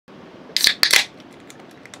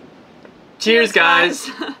Cheers, guys!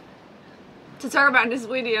 To talk about this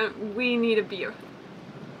video, we need a beer.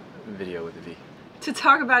 Video with a V. To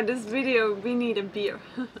talk about this video, we need a beer.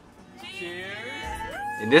 Cheers!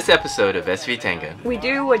 In this episode of SV Tengah, we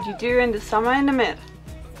do what you do in the summer in the mid.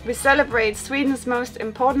 We celebrate Sweden's most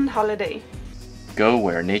important holiday. Go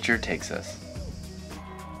where nature takes us.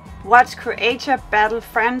 Watch Croatia battle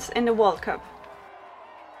France in the World Cup.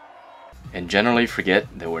 And generally forget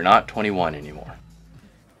that we're not 21 anymore.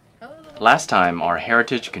 Last time, our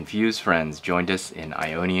heritage confused friends joined us in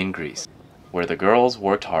Ionian Greece, where the girls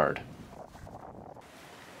worked hard.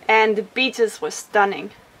 And the beaches were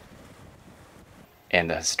stunning. And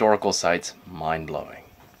the historical sites mind-blowing.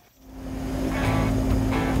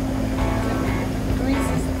 Greece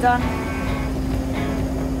is done.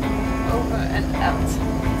 Over and out.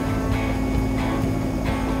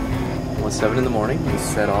 It was 7 in the morning. We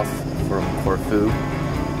set off from Corfu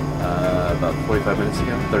about 30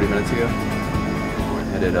 minutes ago. We're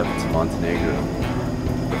headed up to Montenegro.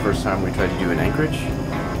 The first time we tried to do an anchorage,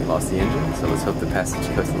 we lost the engine, so let's hope the passage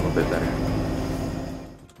goes a little bit better.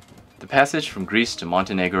 The passage from Greece to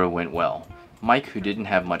Montenegro went well. Mike, who didn't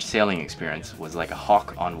have much sailing experience, was like a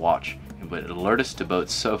hawk on watch and would alert us to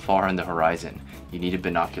boats so far on the horizon you needed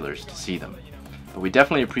binoculars to see them. But we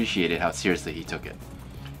definitely appreciated how seriously he took it.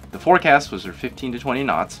 The forecast was for 15 to 20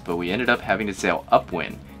 knots, but we ended up having to sail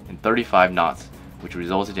upwind in 35 knots, which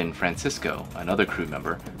resulted in Francisco, another crew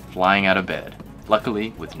member, flying out of bed,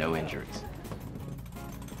 luckily with no injuries.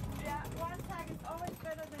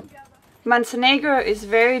 Montenegro is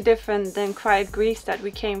very different than quiet Greece that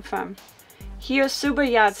we came from. Here super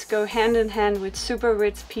yachts go hand in hand with super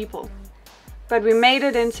rich people. But we made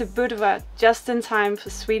it into Budva just in time for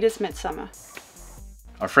Swedish midsummer.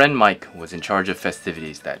 Our friend Mike was in charge of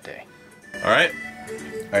festivities that day. Alright,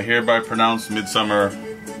 I hereby pronounce midsummer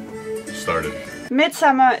started.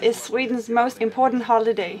 Midsummer is Sweden's most important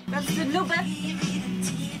holiday. That's the nubbe,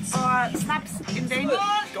 or snaps in Danish.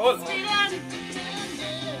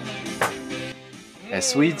 As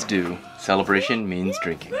Swedes do, celebration means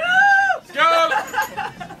drinking.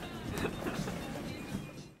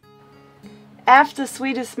 After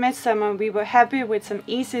Swedish midsummer, we were happy with some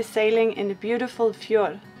easy sailing in the beautiful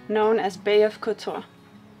fjord, known as Bay of Kotor.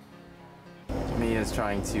 Mia is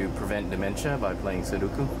trying to prevent dementia by playing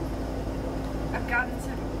Sudoku. I've gotten to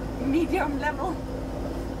medium level.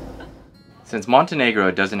 Since Montenegro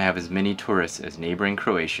doesn't have as many tourists as neighboring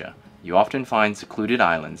Croatia, you often find secluded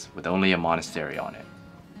islands with only a monastery on it.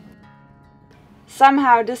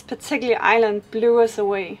 Somehow this particular island blew us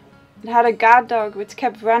away. It had a guard dog which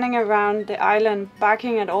kept running around the island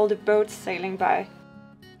barking at all the boats sailing by.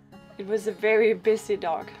 It was a very busy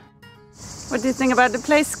dog. What do you think about the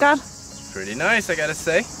place, Scott? Pretty nice, I gotta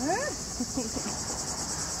say.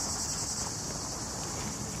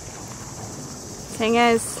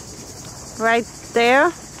 Tengah is right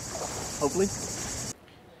there. Hopefully.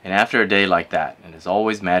 And after a day like that, it is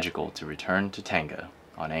always magical to return to Tengah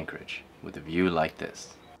on anchorage with a view like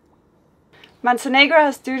this. Montenegro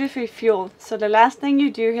has duty-free fuel, so the last thing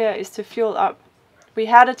you do here is to fuel up. We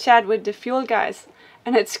had a chat with the fuel guys,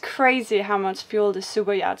 and it's crazy how much fuel the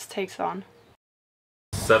super yachts takes on.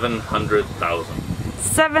 700,000.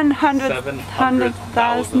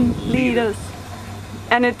 700,000 liters.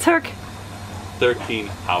 And it took 13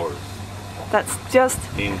 hours. That's just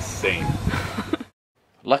insane.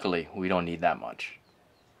 Luckily, we don't need that much.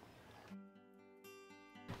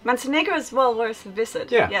 Montenegro is well worth a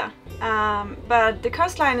visit. Yeah. But the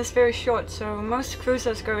coastline is very short, so most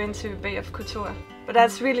cruisers go into Bay of Kotor. But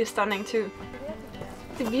that's really stunning too.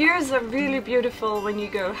 The views are really beautiful when you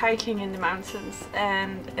go hiking in the mountains,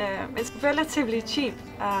 and it's relatively cheap.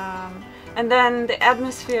 And then the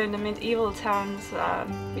atmosphere in the medieval towns,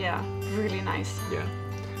 yeah, really nice. Yeah.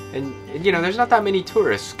 And you know, there's not that many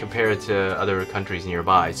tourists compared to other countries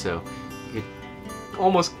nearby, so you could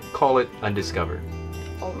almost call it undiscovered.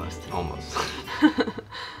 Almost.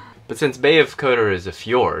 But since Bay of Kotor is a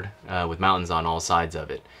fjord with mountains on all sides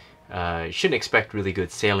of it, you shouldn't expect really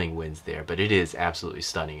good sailing winds there, but it is absolutely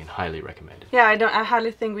stunning and highly recommended. Yeah, I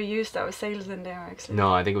hardly think we used our sails in there actually.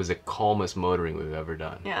 No, I think it was the calmest motoring we've ever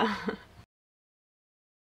done. Yeah.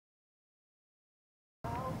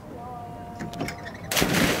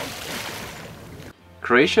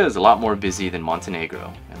 Croatia is a lot more busy than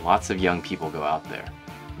Montenegro, and lots of young people go out there.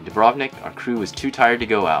 In Dubrovnik, our crew was too tired to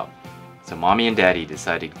go out, so Mommy and Daddy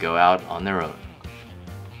decided to go out on their own.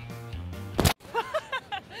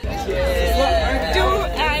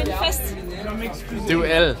 Du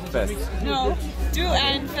en fest. No, du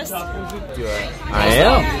en fest. I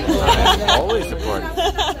am. I'm always supportive.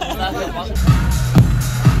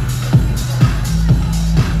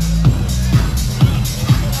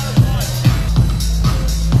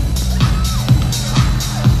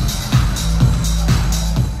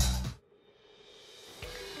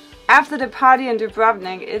 After the party in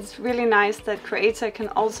Dubrovnik, it's really nice that Croatia can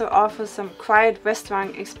also offer some quiet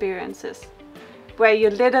restaurant experiences, where you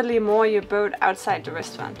literally moor your boat outside the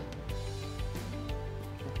restaurant.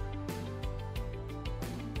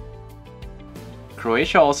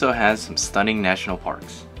 Croatia also has some stunning national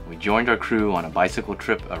parks. We joined our crew on a bicycle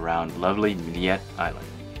trip around lovely Mljet Island.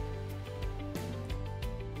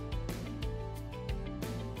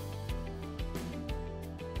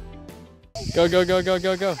 Go, go, go, go,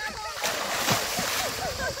 go, go.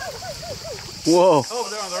 Whoa! Oh,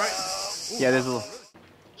 there on the right. Yeah, there's a little...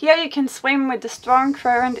 Here you can swim with the strong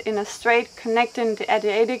current in a strait connecting the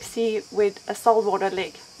Adriatic Sea with a saltwater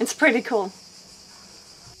lake. It's pretty cool.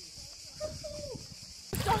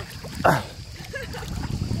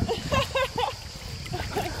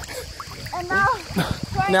 And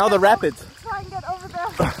now the rapids. Try and get over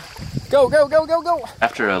there. Go, go, go, go, go!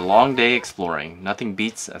 After a long day exploring, nothing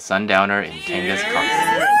beats a sundowner in Tengah's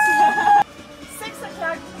cockpit. 6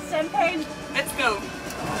 o'clock, champagne. Let's go!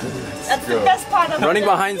 That's the best part of Running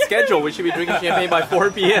behind schedule, we should be drinking champagne by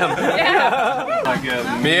 4 p.m. Yeah! Like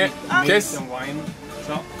Me, kiss. and wine.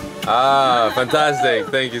 So, Ah, fantastic.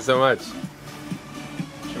 Thank you so much.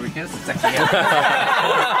 should we kiss?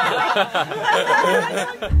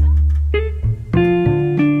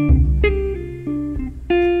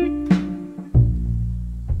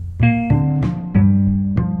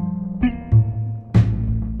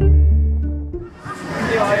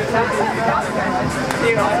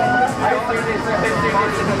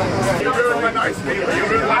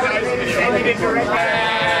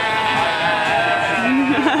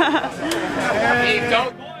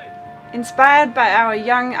 Inspired by our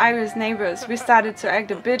young Irish neighbors, we started to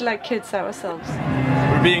act a bit like kids ourselves.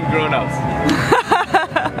 We're being grown-ups.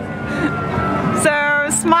 So,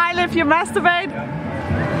 smile if you masturbate.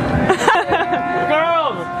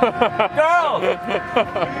 Girls!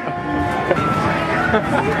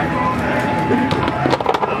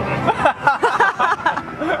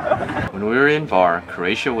 When we were in Var,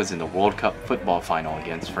 Croatia was in the World Cup football final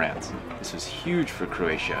against France. This was huge for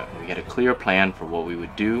Croatia. We had a clear plan for what we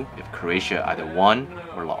would do if Croatia either won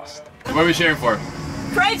or lost. What are we cheering for?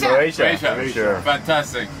 Croatia! Croatia. Sure.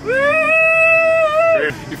 Fantastic.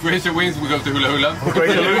 If Croatia wins, we go to Hula Hula. If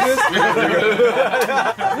Croatia loses, we go to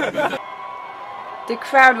Hula Hula. The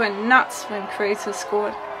crowd went nuts when Croatia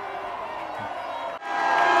scored.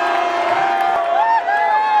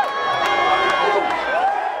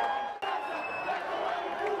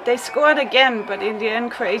 They scored again, but in the end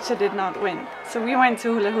Croatia did not win. So we went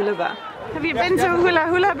to Hula Hula Bar. Have you been to Hula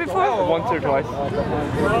Hula before? Once or twice.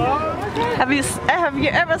 Have you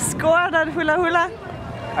ever scored at Hula Hula?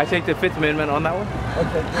 I take the Fifth Amendment on that one.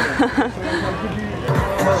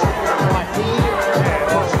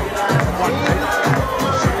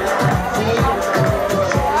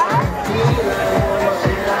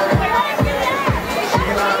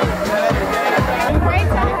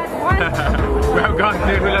 We have gone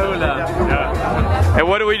to Hula Hula. Yeah. And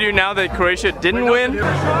what do we do now that Croatia didn't win?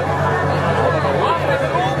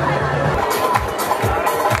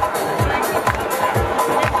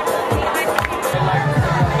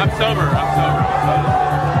 I'm sober.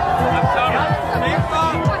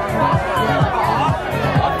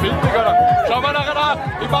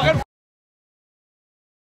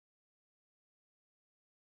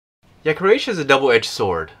 Yeah, Croatia is a double-edged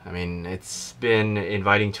sword. I mean, it's been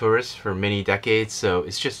inviting tourists for many decades, so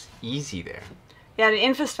it's just easy there. Yeah, the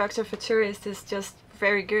infrastructure for tourists is just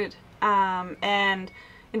very good. And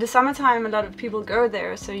in the summertime, a lot of people go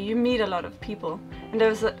there, so you meet a lot of people. And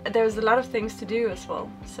there's a lot of things to do as well.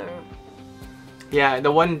 So. Yeah,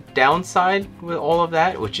 the one downside with all of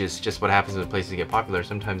that, which is just what happens when places get popular,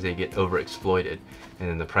 sometimes they get overexploited, and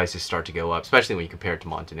then the prices start to go up, especially when you compare it to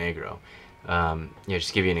Montenegro. Just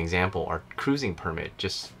to give you an example, our cruising permit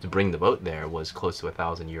just to bring the boat there was close to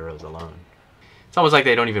 €1,000 alone. It's almost like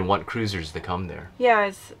they don't even want cruisers to come there.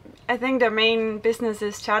 Yeah, I think their main business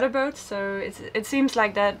is charter boats, so it seems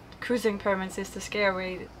like that cruising permits is to scare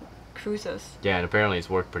away cruisers. Yeah, and apparently it's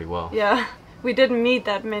worked pretty well. Yeah, we didn't meet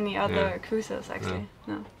that many other cruisers actually.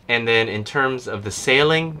 No. And then in terms of the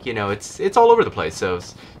sailing, you know, it's all over the place, so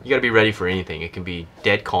you got to be ready for anything. It can be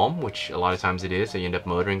dead calm, which a lot of times it is, so you end up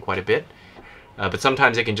motoring quite a bit. But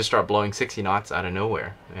sometimes it can just start blowing 60 knots out of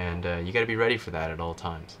nowhere, and you got to be ready for that at all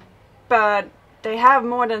times. But they have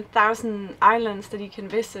more than 1,000 islands that you can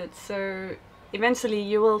visit, so eventually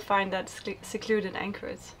you will find that secluded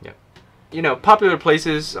anchorage. Yeah. You know, popular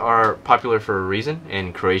places are popular for a reason,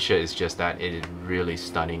 and Croatia is just that. It is really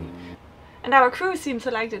stunning. And our crew seems to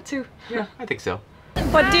like it too. Yeah, I think so.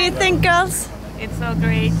 What do you think, girls? It's so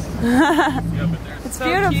great. It's so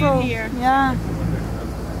beautiful cute here. Yeah.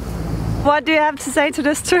 What do you have to say to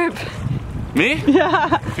this trip? Me? Yeah.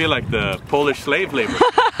 I feel like the Polish slave labor.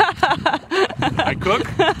 I cook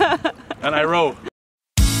and I row.